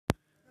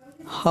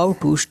How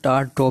to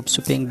start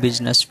dropshipping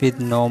business with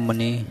no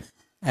money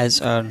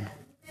as earn.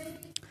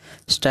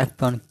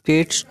 Step 1.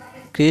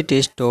 Create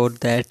a store.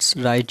 That's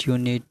right, you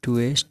need to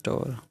a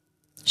store.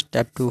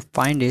 Step 2.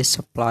 Find a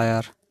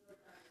supplier.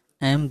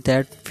 And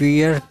that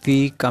where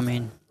we come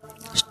in.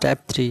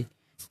 Step 3.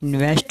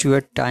 Invest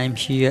your time.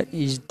 Here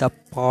is the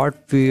part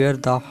where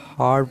the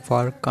hard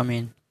work come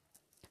in.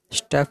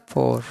 Step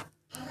 4.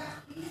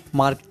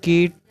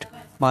 Market,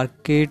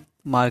 market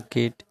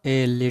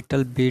a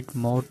little bit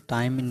more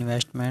time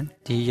investment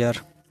here.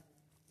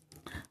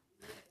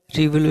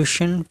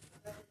 Revolution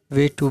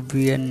way to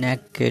be a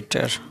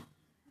navigator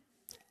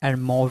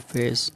and more ways.